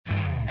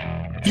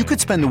You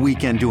could spend the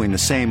weekend doing the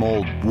same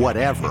old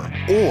whatever,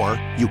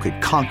 or you could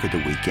conquer the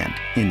weekend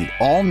in the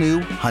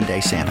all-new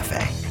Hyundai Santa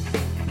Fe.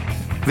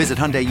 Visit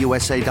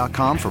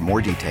HyundaiUSA.com for more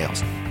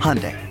details.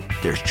 Hyundai,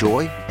 there's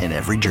joy in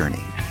every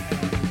journey.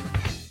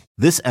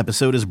 This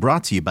episode is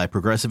brought to you by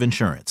Progressive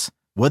Insurance.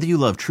 Whether you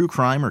love true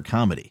crime or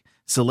comedy,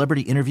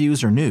 celebrity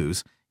interviews or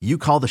news, you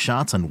call the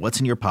shots on what's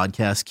in your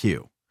podcast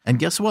queue. And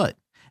guess what?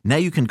 Now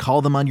you can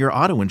call them on your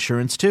auto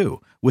insurance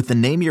too with the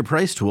Name Your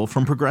Price tool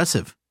from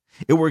Progressive.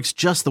 It works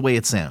just the way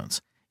it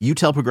sounds. You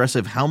tell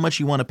Progressive how much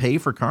you want to pay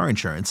for car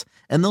insurance,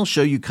 and they'll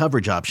show you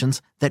coverage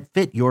options that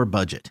fit your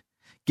budget.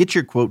 Get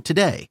your quote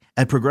today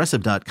at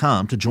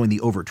Progressive.com to join the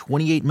over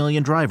 28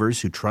 million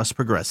drivers who trust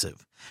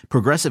Progressive.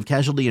 Progressive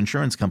Casualty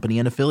Insurance Company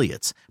and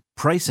Affiliates.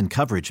 Price and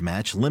coverage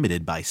match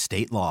limited by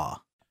state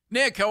law.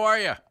 Nick, how are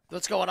you?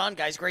 What's going on,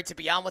 guys? Great to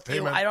be on with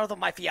you. Man. I don't know if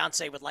my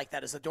fiance would like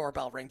that as a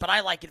doorbell ring, but I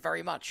like it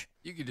very much.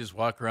 You could just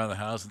walk around the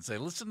house and say,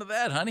 listen to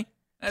that, honey.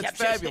 That's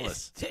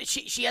fabulous.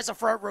 She has a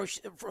front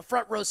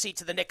row seat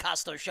to the Nick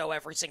Costo show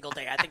every single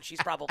day. I think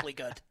she's probably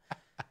good.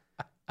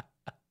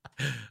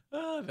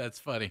 Oh, that's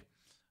funny.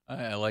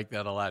 I like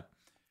that a lot.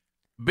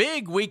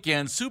 Big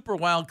weekend, super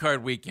wild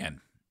card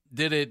weekend.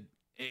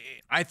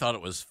 I thought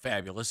it was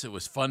fabulous. It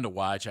was fun to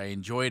watch. I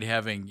enjoyed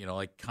having,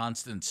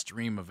 constant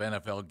stream of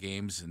NFL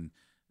games, and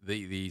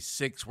the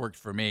six worked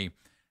for me.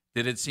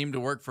 Did it seem to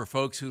work for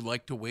folks who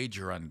like to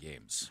wager on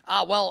games?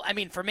 Well, I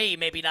mean, for me,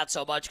 maybe not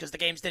so much because the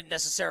games didn't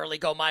necessarily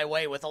go my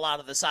way with a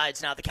lot of the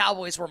sides. Now, the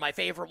Cowboys were my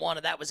favorite one,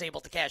 and that was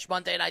able to cash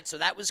Monday night, so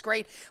that was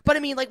great. But, I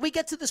mean, we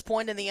get to this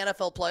point in the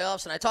NFL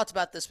playoffs, and I talked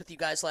about this with you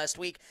guys last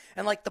week,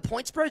 and, the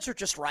point spreads are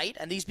just right,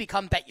 and these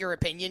become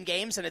bet-your-opinion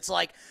games, and it's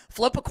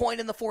flip a coin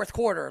in the fourth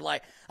quarter.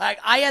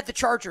 I had the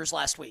Chargers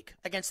last week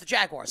against the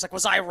Jaguars.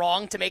 Was I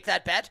wrong to make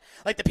that bet?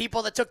 The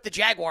people that took the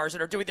Jaguars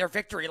and are doing their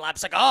victory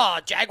laps,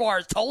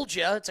 Jaguars told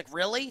you. It's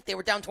really? They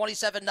were down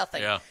 27-0.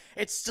 Yeah.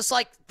 It's just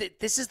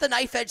this is the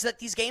knife edge that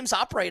these games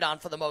operate on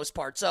for the most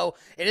part. So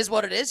it is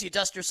what it is. You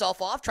dust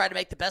yourself off, try to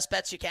make the best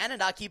bets you can, and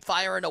not keep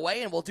firing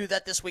away, and we'll do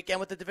that this weekend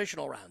with the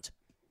divisional round.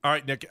 All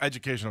right, Nick,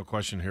 educational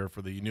question here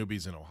for the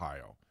newbies in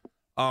Ohio.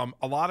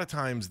 A lot of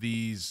times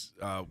these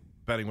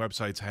betting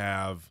websites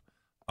have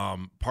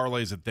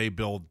parlays that they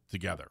build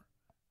together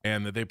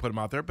and that they put them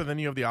out there, but then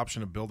you have the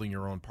option of building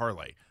your own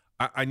parlay.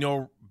 I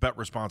know bet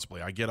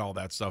responsibly. I get all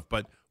that stuff,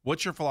 but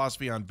what's your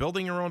philosophy on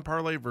building your own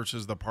parlay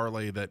versus the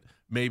parlay that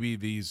maybe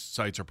these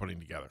sites are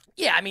putting together?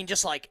 Yeah, I mean,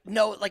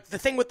 the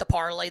thing with the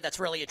parlay that's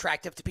really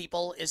attractive to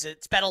people is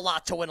it's bet a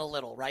lot to win a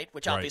little, right?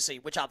 Which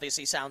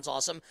obviously sounds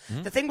awesome.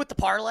 Mm-hmm. The thing with the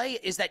parlay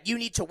is that you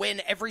need to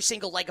win every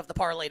single leg of the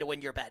parlay to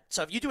win your bet.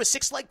 So if you do a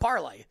 6-leg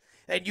parlay,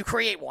 and you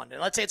create one, and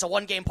let's say it's a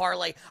one-game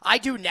parlay. I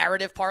do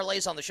narrative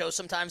parlays on the show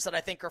sometimes that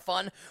I think are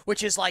fun,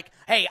 which is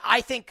hey,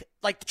 I think,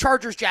 the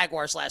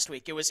Chargers-Jaguars last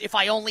week, it was if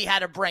I only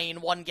had a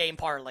brain, one-game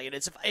parlay, and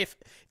it's if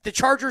the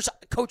Chargers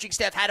coaching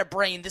staff had a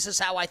brain, this is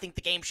how I think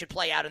the game should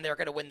play out, and they're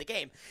going to win the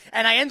game.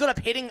 And I ended up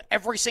hitting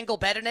every single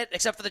bet in it,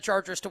 except for the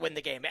Chargers to win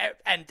the game,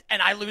 and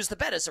I lose the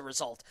bet as a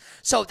result.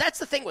 So that's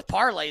the thing with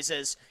parlays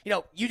is,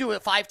 you do a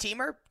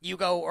 5-teamer,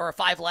 or a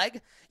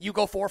 5-leg, you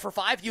go 4 for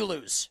 5, you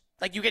lose.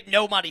 You get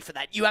no money for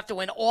that. You have to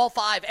win all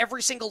 5.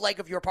 Every single leg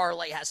of your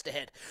parlay has to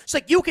hit. So,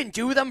 you can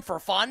do them for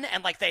fun,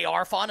 and, they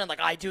are fun, and,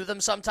 I do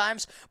them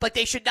sometimes, but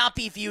they should not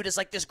be viewed as,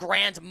 this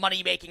grand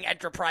money-making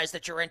enterprise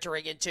that you're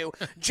entering into.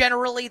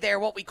 Generally, they're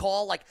what we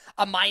call,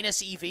 a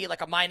minus EV,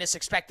 a minus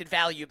expected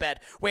value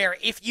bet, where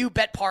if you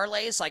bet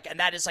parlays, and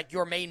that is,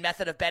 your main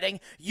method of betting,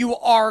 you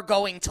are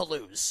going to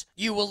lose.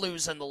 You will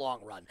lose in the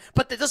long run.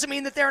 But that doesn't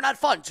mean that they're not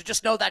fun, so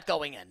just know that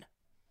going in.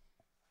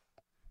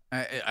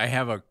 I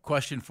have a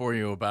question for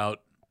you about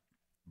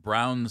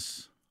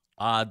Browns'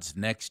 odds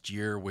next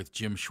year with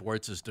Jim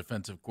Schwartz as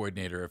defensive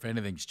coordinator, if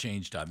anything's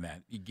changed on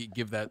that. You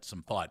give that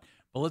some thought.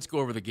 But let's go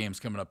over the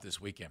games coming up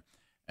this weekend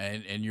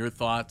and your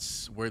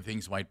thoughts where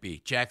things might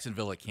be.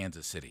 Jacksonville at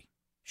Kansas City.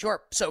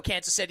 Sure. So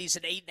Kansas City's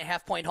an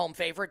 8.5-point home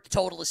favorite. The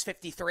total is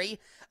 53.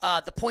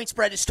 The point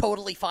spread is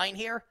totally fine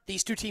here.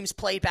 These two teams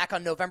played back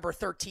on November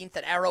 13th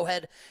at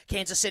Arrowhead.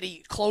 Kansas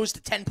City closed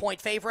a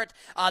 10-point favorite.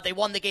 They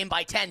won the game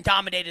by 10,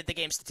 dominated the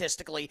game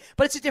statistically.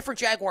 But it's a different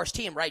Jaguars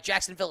team, right?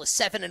 Jacksonville is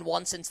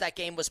 7-1 since that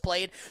game was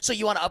played. So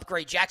you want to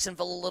upgrade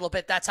Jacksonville a little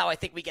bit. That's how I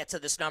think we get to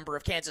this number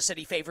of Kansas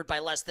City favored by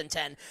less than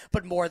 10,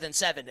 but more than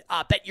 7.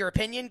 Bet your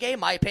opinion game.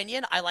 My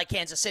opinion, I like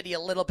Kansas City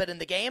a little bit in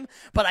the game,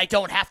 but I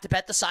don't have to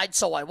bet the side,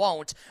 so I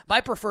won't.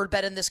 My preferred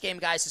bet in this game,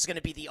 guys, is going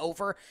to be the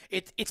over.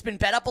 It's been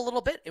bet up a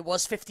little bit. It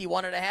was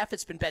 51.5.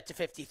 It's been bet to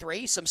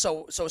 53. Some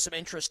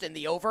interest in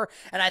the over,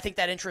 and I think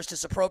that interest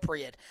is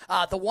appropriate.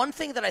 The one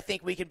thing that I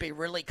think we can be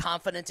really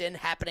confident in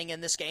happening in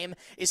this game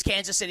is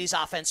Kansas City's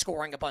offense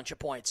scoring a bunch of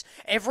points.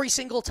 Every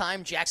single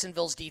time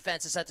Jacksonville's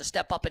defense has had to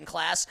step up in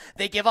class,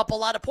 they give up a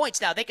lot of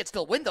points. Now, they could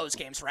still win those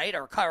games, right?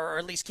 Or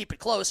at least keep it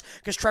close,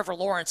 because Trevor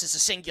Lawrence is a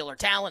singular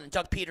talent, and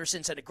Doug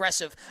Peterson's an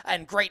aggressive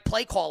and great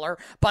play caller.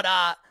 But,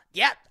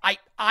 yeah, I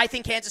I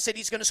think Kansas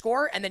City's going to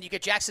score, and then you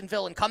get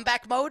Jacksonville in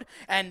comeback mode,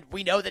 and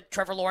we know that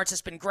Trevor Lawrence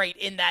has been great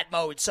in that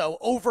mode. So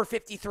over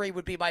 53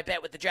 would be my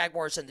bet with the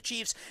Jaguars and the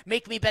Chiefs.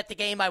 Make me bet the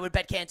game. I would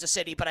bet Kansas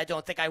City, but I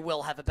don't think I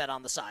will have a bet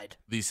on the side.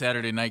 The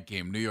Saturday night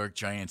game, New York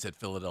Giants at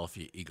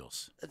Philadelphia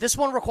Eagles. This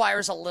one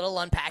requires a little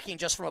unpacking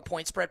just from a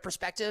point spread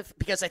perspective,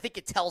 because I think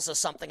it tells us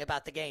something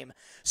about the game.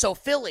 So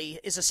Philly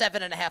is a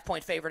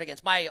 7.5-point favorite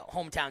against my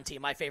hometown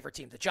team, my favorite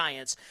team, the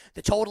Giants.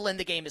 The total in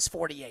the game is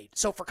 48.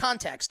 So for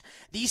context,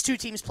 these two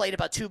teams played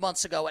about 2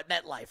 months ago at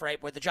MetLife,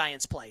 right, where the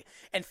Giants play.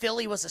 And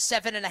Philly was a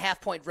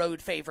 7.5-point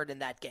road favorite in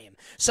that game.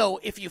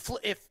 So if you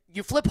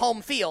flip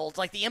home field,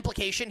 like the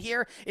implication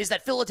here is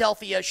that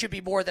Philadelphia should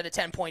be more than a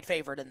 10-point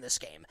favorite in this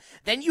game.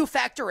 Then you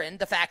factor in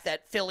the fact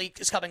that Philly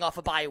is coming off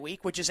a bye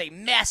week, which is a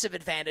massive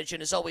advantage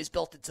and is always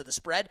built into the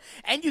spread.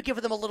 And you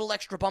give them a little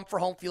extra bump for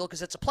home field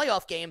because it's a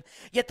playoff game.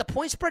 Yet the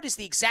point spread is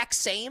the exact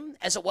same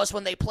as it was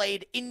when they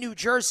played in New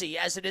Jersey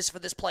as it is for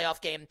this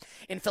playoff game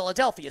in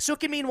Philadelphia. So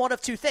it can mean one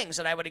of two things,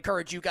 and I would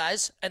encourage you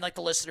guys and like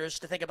the listeners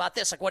to think about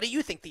this. Like, what do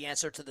you think the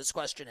answer to this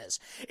question is?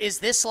 Is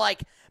this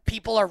like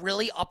people are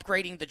really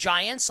upgrading the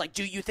Giants? Like,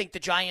 do you think the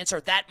Giants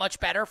are that much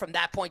better from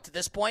that point to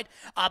this point?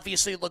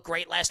 Obviously looked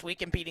great last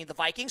week in beating the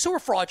Vikings, who were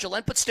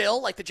fraudulent, but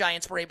still, like, the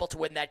Giants were able to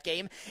win that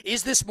game.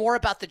 Is this more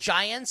about the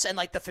Giants and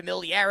like the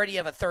familiarity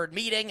of a third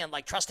meeting and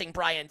like trusting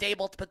Brian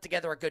Daboll to put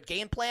together a good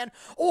game plan?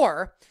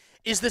 Or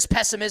is this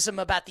pessimism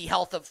about the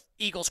health of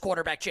Eagles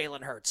quarterback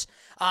Jalen Hurts?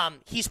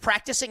 He's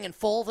practicing in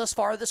full thus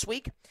far this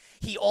week.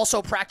 He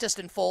also practiced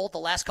in full the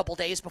last couple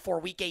days before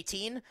Week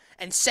 18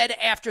 and said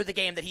after the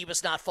game that he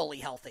was not fully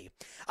healthy.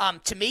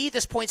 To me,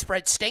 this point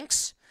spread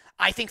stinks.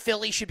 I think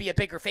Philly should be a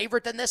bigger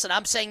favorite than this, and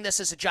I'm saying this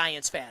as a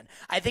Giants fan.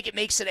 I think it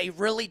makes it a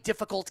really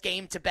difficult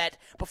game to bet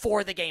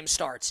before the game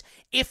starts.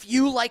 If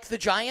you like the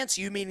Giants,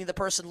 you meaning the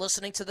person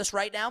listening to this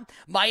right now,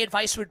 my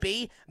advice would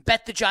be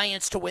bet the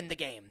Giants to win the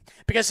game.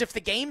 Because if the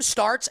game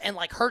starts and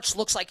like Hurts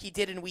looks like he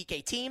did in Week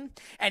 18,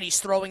 and he's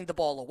throwing the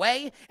ball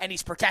away, and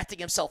he's protecting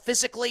himself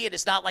physically, it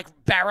is not like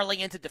barreling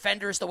into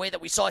defenders the way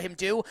that we saw him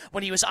do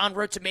when he was en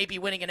route to maybe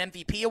winning an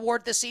MVP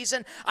award this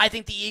season, I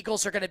think the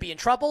Eagles are going to be in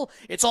trouble.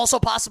 It's also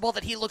possible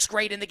that he looks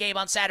great in the game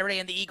on Saturday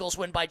and the Eagles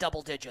win by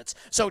double digits.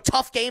 So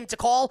tough game to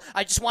call.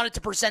 I just wanted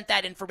to present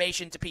that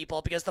information to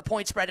people because the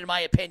point spread, in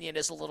my opinion,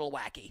 is a little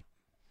wacky.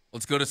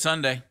 Let's go to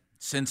Sunday.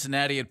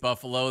 Cincinnati at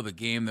Buffalo, the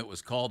game that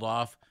was called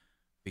off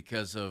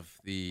because of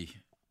the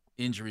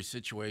injury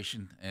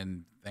situation.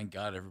 And thank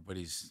God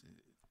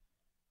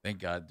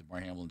DeMar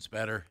Hamlin's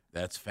better.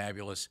 That's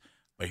fabulous.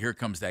 But here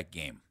comes that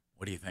game.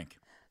 What do you think?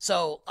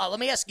 So let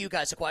me ask you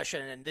guys a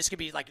question, and this could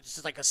be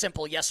just like a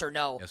simple yes or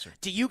no. Yes, sir.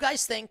 Do you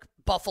guys think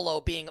Buffalo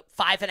being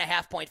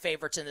 5.5-point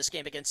favorites in this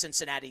game against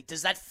Cincinnati,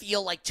 does that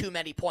feel like too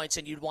many points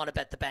and you'd want to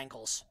bet the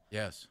Bengals?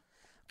 Yes.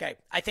 Okay,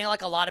 I think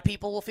like a lot of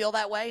people will feel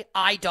that way.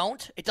 I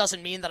don't. It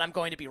doesn't mean that I'm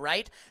going to be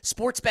right.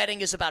 Sports betting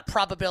is about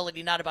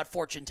probability, not about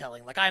fortune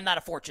telling. Like, I'm not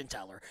a fortune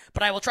teller,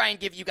 but I will try and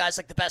give you guys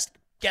like the best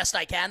guess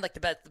I can, like the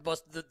bet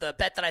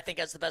that I think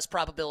has the best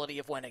probability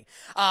of winning.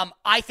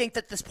 I think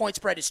that this point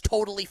spread is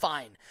totally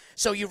fine.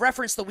 So you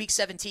referenced the Week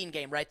 17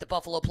 game, right? The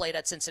Buffalo played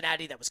at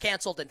Cincinnati that was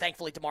canceled, and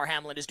thankfully DeMar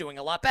Hamlin is doing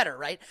a lot better,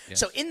 right? Yes.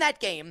 So in that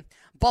game,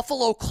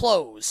 Buffalo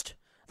closed,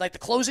 like the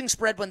closing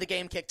spread when the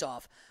game kicked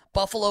off.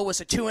 Buffalo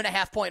was a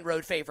 2.5-point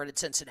road favorite at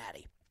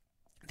Cincinnati.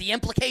 The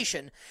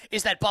implication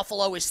is that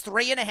Buffalo is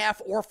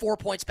 3.5 or 4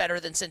 points better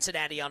than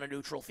Cincinnati on a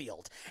neutral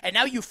field. And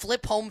now you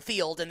flip home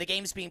field, and the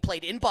game's being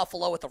played in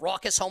Buffalo with the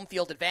raucous home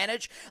field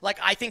advantage. Like,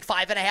 I think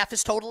 5.5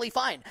 is totally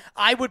fine.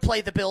 I would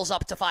play the Bills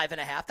up to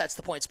 5.5. That's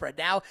the point spread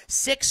now.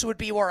 6 would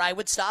be where I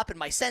would stop, and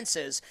my sense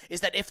is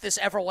that if this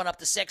ever went up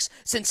to 6,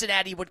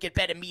 Cincinnati would get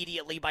bet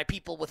immediately by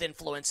people with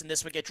influence, and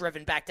this would get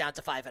driven back down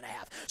to 5.5.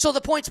 So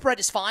the point spread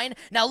is fine.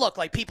 Now, look,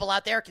 like, people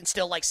out there can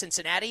still like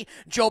Cincinnati.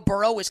 Joe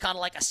Burrow is kind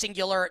of like a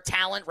singular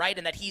talent, right,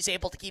 and that he's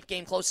able to keep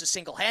game close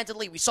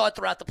single-handedly. We saw it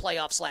throughout the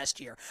playoffs last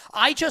year.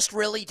 I just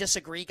really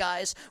disagree,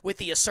 guys, with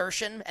the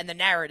assertion and the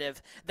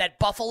narrative that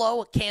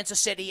Buffalo, Kansas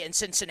City, and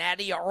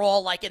Cincinnati are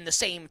all like in the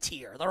same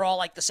tier. They're all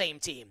like the same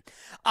team.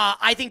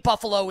 I think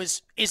Buffalo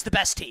is the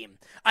best team.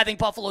 I think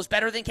Buffalo's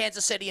better than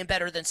Kansas City and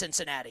better than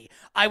Cincinnati.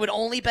 I would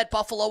only bet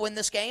Buffalo in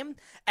this game,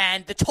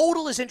 and the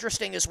total is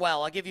interesting as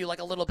well. I'll give you like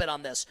a little bit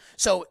on this.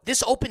 So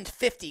this opened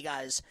 50,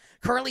 guys,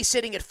 currently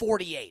sitting at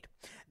 48.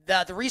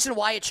 The reason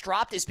why it's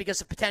dropped is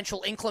because of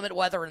potential inclement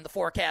weather in the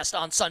forecast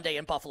on Sunday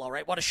in Buffalo,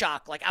 right? What a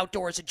shock. Like,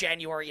 outdoors in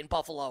January in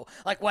Buffalo,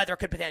 like, weather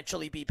could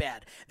potentially be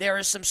bad. There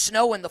is some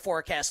snow in the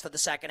forecast for the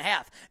second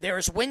half. There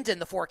is wind in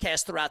the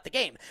forecast throughout the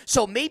game.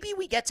 So maybe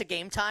we get to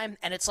game time,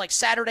 and it's like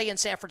Saturday in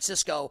San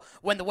Francisco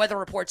when the weather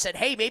report said,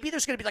 hey, maybe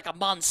there's going to be like a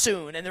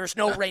monsoon and there's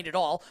no rain at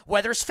all.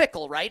 Weather's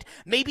fickle, right?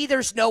 Maybe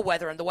there's no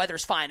weather and the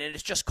weather's fine and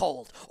it's just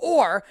cold.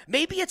 Or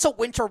maybe it's a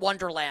winter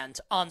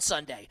wonderland on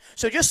Sunday.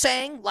 So just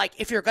saying, like,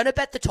 if you're going to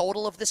bet the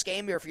total of this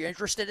game, or if you're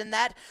interested in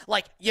that,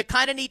 like, you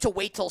kind of need to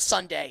wait till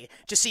Sunday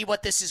to see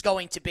what this is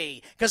going to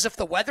be. Because if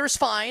the weather's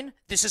fine,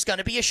 this is going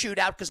to be a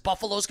shootout because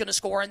Buffalo's going to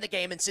score in the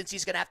game, and since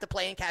he's going to have to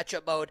play in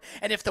catch-up mode.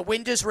 And if the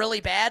wind is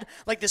really bad,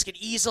 like, this could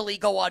easily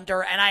go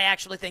under, and I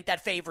actually think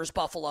that favors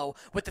Buffalo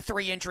with the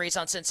 3 injuries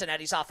on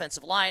Cincinnati's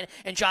offensive line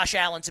and Josh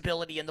Allen's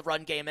ability in the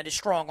run game and his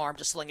strong arm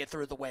to sling it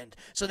through the wind.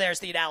 So there's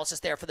the analysis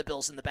there for the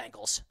Bills and the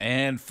Bengals.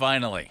 And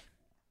finally,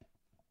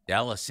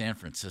 Dallas, San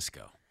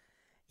Francisco.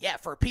 Yeah,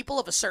 for people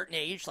of a certain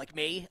age like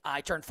me,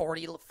 I turned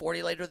 40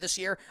 later this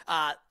year.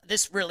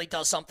 This really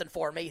does something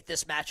for me,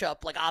 this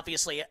matchup. Like,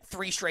 obviously,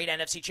 3 straight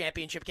NFC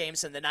championship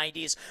games in the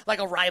 90s, like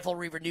a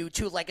rivalry renewed,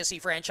 2 legacy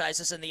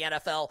franchises in the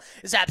NFL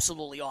is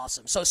absolutely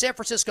awesome. So San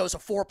Francisco's a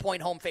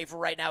 4-point home favorite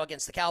right now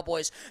against the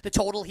Cowboys. The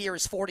total here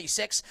is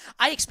 46.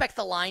 I expect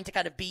the line to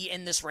kind of be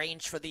in this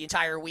range for the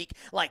entire week,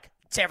 like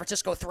San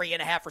Francisco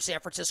 3.5 or San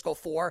Francisco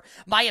 4.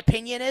 My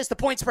opinion is, the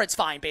point spread's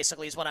fine,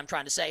 basically, is what I'm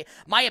trying to say.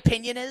 My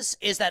opinion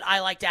is that I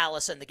like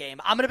Dallas in the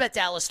game. I'm going to bet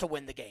Dallas to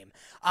win the game.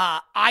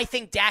 I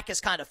think Dak has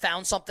kind of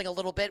found something a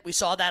little bit. We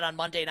saw that on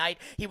Monday night.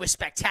 He was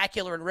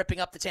spectacular in ripping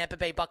up the Tampa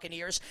Bay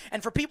Buccaneers.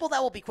 And for people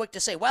that will be quick to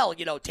say, well,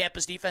 you know,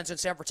 Tampa's defense and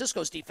San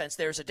Francisco's defense,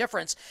 there's a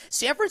difference.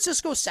 San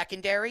Francisco's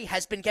secondary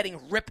has been getting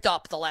ripped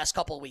up the last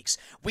couple of weeks.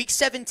 Week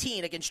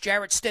 17 against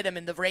Jarrett Stidham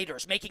and the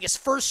Raiders, making his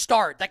first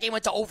start. That game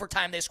went to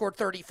overtime. They scored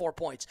 34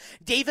 points.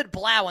 David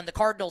Blau and the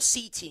Cardinals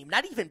C team,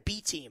 not even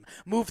B team,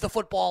 moved the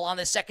football on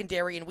the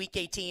secondary in Week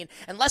 18.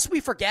 Unless we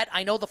forget,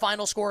 I know the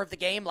final score of the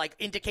game like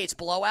indicates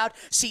blowout.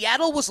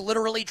 Seattle was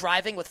literally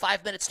driving with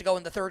 5 minutes to go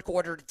in the third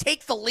quarter to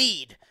take the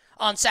lead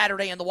on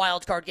Saturday in the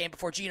wild card game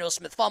before Geno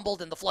Smith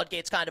fumbled and the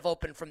floodgates kind of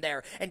opened from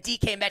there. And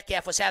DK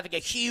Metcalf was having a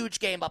huge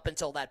game up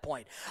until that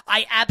point.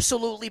 I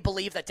absolutely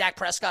believe that Dak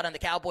Prescott and the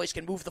Cowboys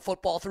can move the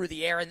football through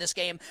the air in this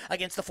game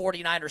against the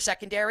 49ers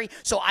secondary.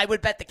 So I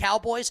would bet the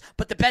Cowboys.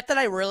 But the bet that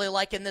I really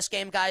like in this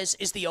game, guys,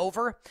 is the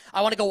over.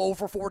 I want to go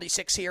over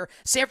 46 here.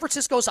 San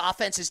Francisco's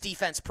offense is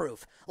defense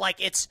proof.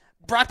 Like, it's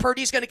Brock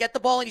Purdy's going to get the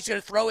ball, and he's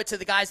going to throw it to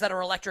the guys that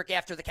are electric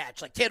after the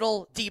catch, like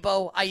Kittle,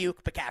 Debo,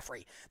 Ayuk,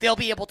 McCaffrey. They'll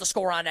be able to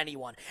score on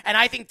anyone. And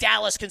I think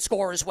Dallas can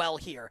score as well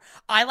here.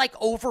 I like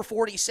over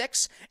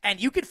 46,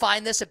 and you can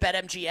find this at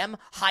BetMGM,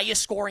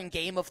 highest scoring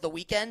game of the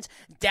weekend.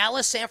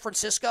 Dallas-San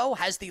Francisco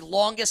has the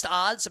longest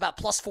odds, about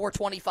plus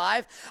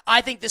 425.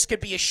 I think this could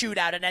be a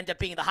shootout and end up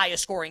being the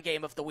highest scoring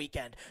game of the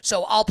weekend.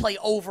 So I'll play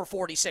over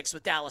 46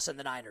 with Dallas and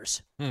the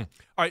Niners. All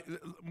right,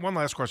 one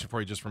last question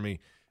for you just for me.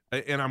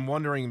 And I'm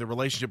wondering the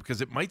relationship,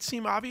 because it might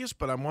seem obvious,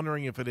 but I'm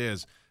wondering if it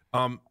is.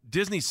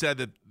 Disney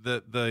said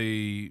that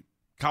the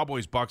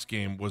Cowboys-Bucs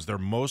game was their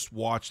most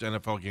watched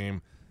NFL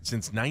game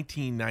since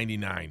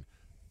 1999.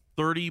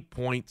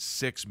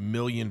 30.6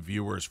 million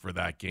viewers for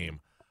that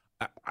game.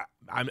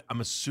 I'm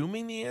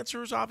assuming the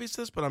answer is obvious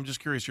to this, but I'm just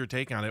curious your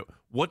take on it.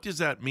 What does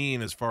that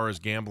mean as far as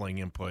gambling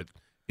input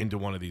into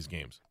one of these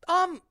games?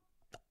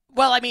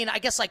 Well, I mean, I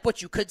guess like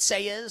what you could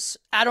say is,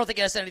 I don't think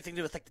it has anything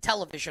to do with like the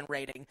television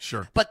rating.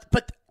 Sure. But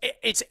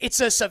it's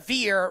a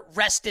severe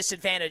rest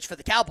disadvantage for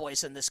the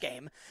Cowboys in this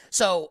game.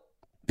 So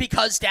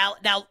because now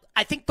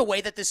I think the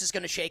way that this is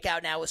going to shake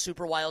out now with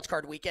Super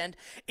Wildcard Weekend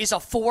is a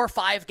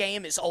 4-5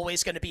 game is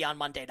always going to be on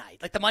Monday night.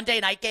 Like the Monday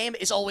night game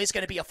is always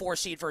going to be a 4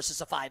 seed versus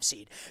a 5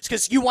 seed. It's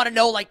because you want to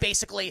know, like,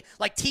 basically,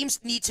 like,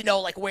 teams need to know,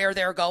 like, where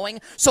they're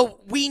going. So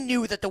we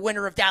knew that the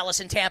winner of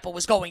Dallas and Tampa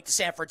was going to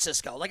San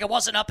Francisco. Like, it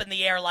wasn't up in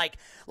the air like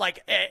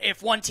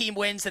if one team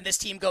wins and this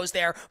team goes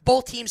there.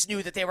 Both teams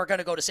knew that they were going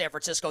to go to San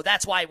Francisco.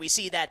 That's why we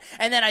see that.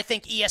 And then I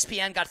think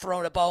ESPN got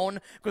thrown a bone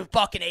with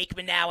Buck and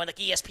Aikman now, and like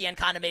ESPN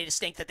kind of made a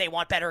stink that they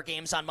want better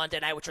games on Monday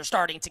night, which are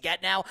starting to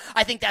get now.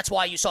 I think that's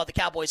why you saw the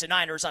Cowboys and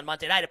Niners on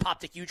Monday night. It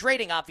popped a huge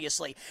rating,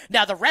 obviously.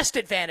 Now, the rest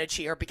advantage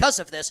here, because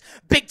of this,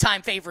 big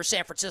time favors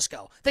San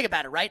Francisco. Think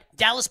about it, right?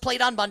 Dallas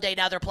played on Monday,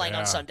 now they're playing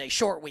on Sunday.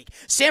 Short week.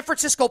 San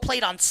Francisco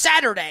played on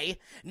Saturday,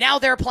 now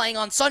they're playing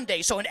on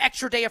Sunday. So an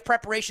extra day of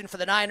preparation for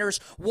the Niners,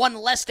 one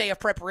less day of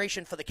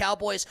preparation for the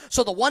Cowboys.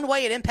 So the one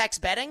way it impacts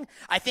betting,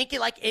 I think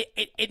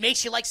it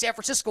makes you like San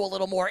Francisco a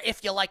little more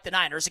if you like the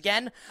Niners.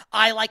 Again,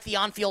 I like the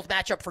on-field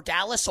matchup for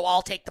Dallas, so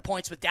I'll take the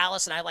points with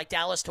Dallas, and I like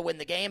Dallas to win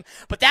the game.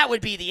 But that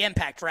would be the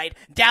impact, right?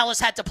 Dallas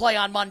had to play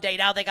on Monday,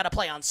 now they got to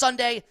play on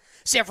Sunday.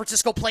 San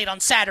Francisco played on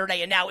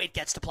Saturday, and now it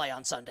gets to play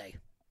on Sunday.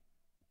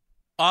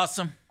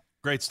 Awesome.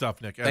 Great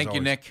stuff, Nick. Thank you,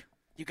 Nick.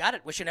 You got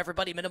it. Wishing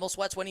everybody minimal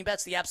sweats, winning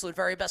bets, the absolute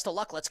very best of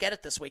luck. Let's get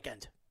it this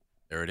weekend.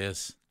 There it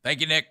is.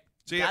 Thank you, Nick.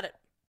 See ya. Got it.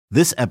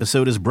 This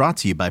episode is brought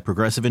to you by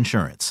Progressive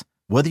Insurance.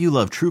 Whether you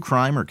love true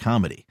crime or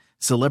comedy,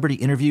 celebrity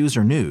interviews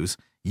or news,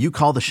 you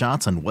call the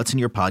shots on what's in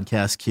your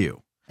podcast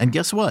queue. And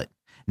guess what?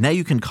 Now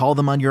you can call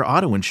them on your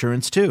auto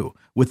insurance too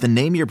with the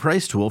Name Your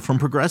Price tool from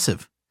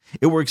Progressive.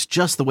 It works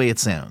just the way it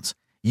sounds.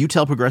 You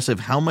tell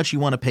Progressive how much you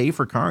want to pay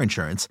for car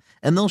insurance,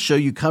 and they'll show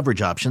you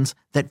coverage options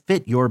that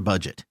fit your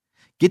budget.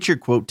 Get your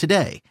quote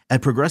today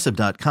at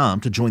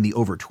Progressive.com to join the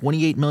over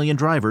 28 million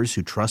drivers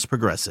who trust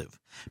Progressive.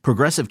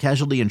 Progressive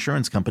Casualty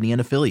Insurance Company and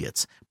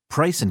Affiliates.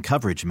 Price and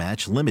coverage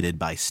match limited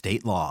by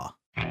state law.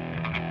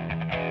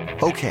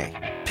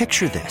 Okay,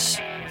 picture this.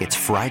 It's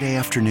Friday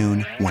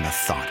afternoon when a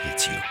thought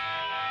hits you.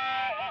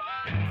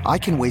 I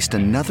can waste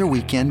another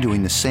weekend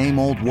doing the same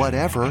old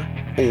whatever,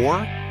 or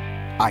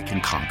I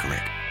can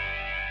conquer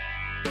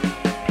it.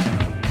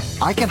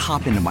 I can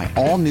hop into my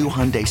all-new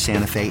Hyundai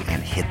Santa Fe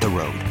and hit the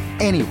road.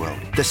 Any road.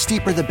 The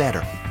steeper, the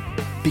better.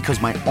 Because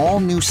my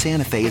all-new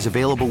Santa Fe is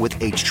available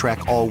with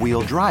H-Track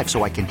all-wheel drive,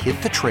 so I can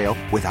hit the trail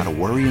without a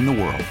worry in the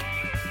world.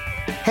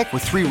 Heck,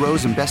 with 3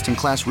 rows and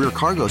best-in-class rear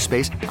cargo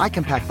space, I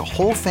can pack the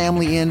whole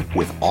family in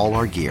with all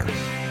our gear.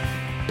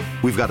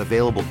 We've got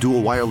available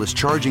dual wireless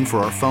charging for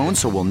our phones,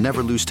 so we'll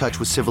never lose touch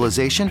with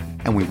civilization,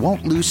 and we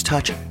won't lose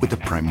touch with the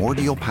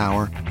primordial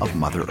power of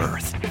Mother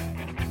Earth.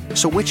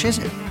 So which is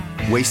it?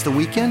 Waste the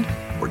weekend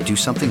or do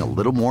something a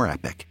little more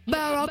epic?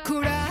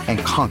 And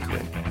conquer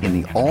it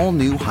in the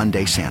all-new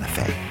Hyundai Santa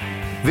Fe.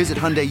 Visit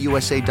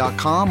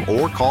HyundaiUSA.com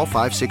or call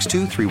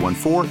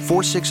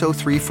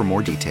 562-314-4603 for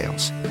more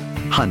details.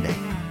 Hyundai,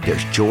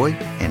 there's joy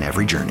in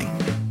every journey.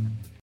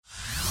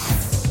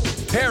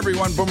 Hey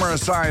everyone, Boomer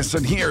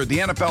Esiason here. The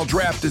NFL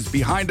Draft is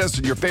behind us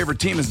and your favorite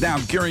team is now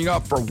gearing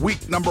up for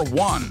week number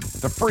 1.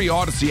 The free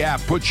Odyssey app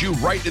puts you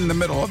right in the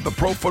middle of the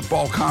pro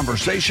football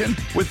conversation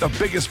with the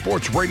biggest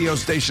sports radio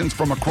stations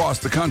from across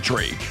the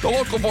country. The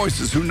local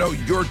voices who know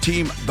your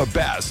team the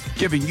best,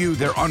 giving you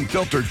their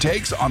unfiltered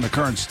takes on the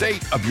current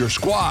state of your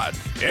squad.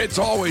 It's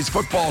always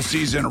football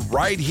season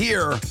right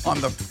here on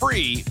the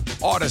free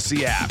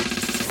Odyssey app.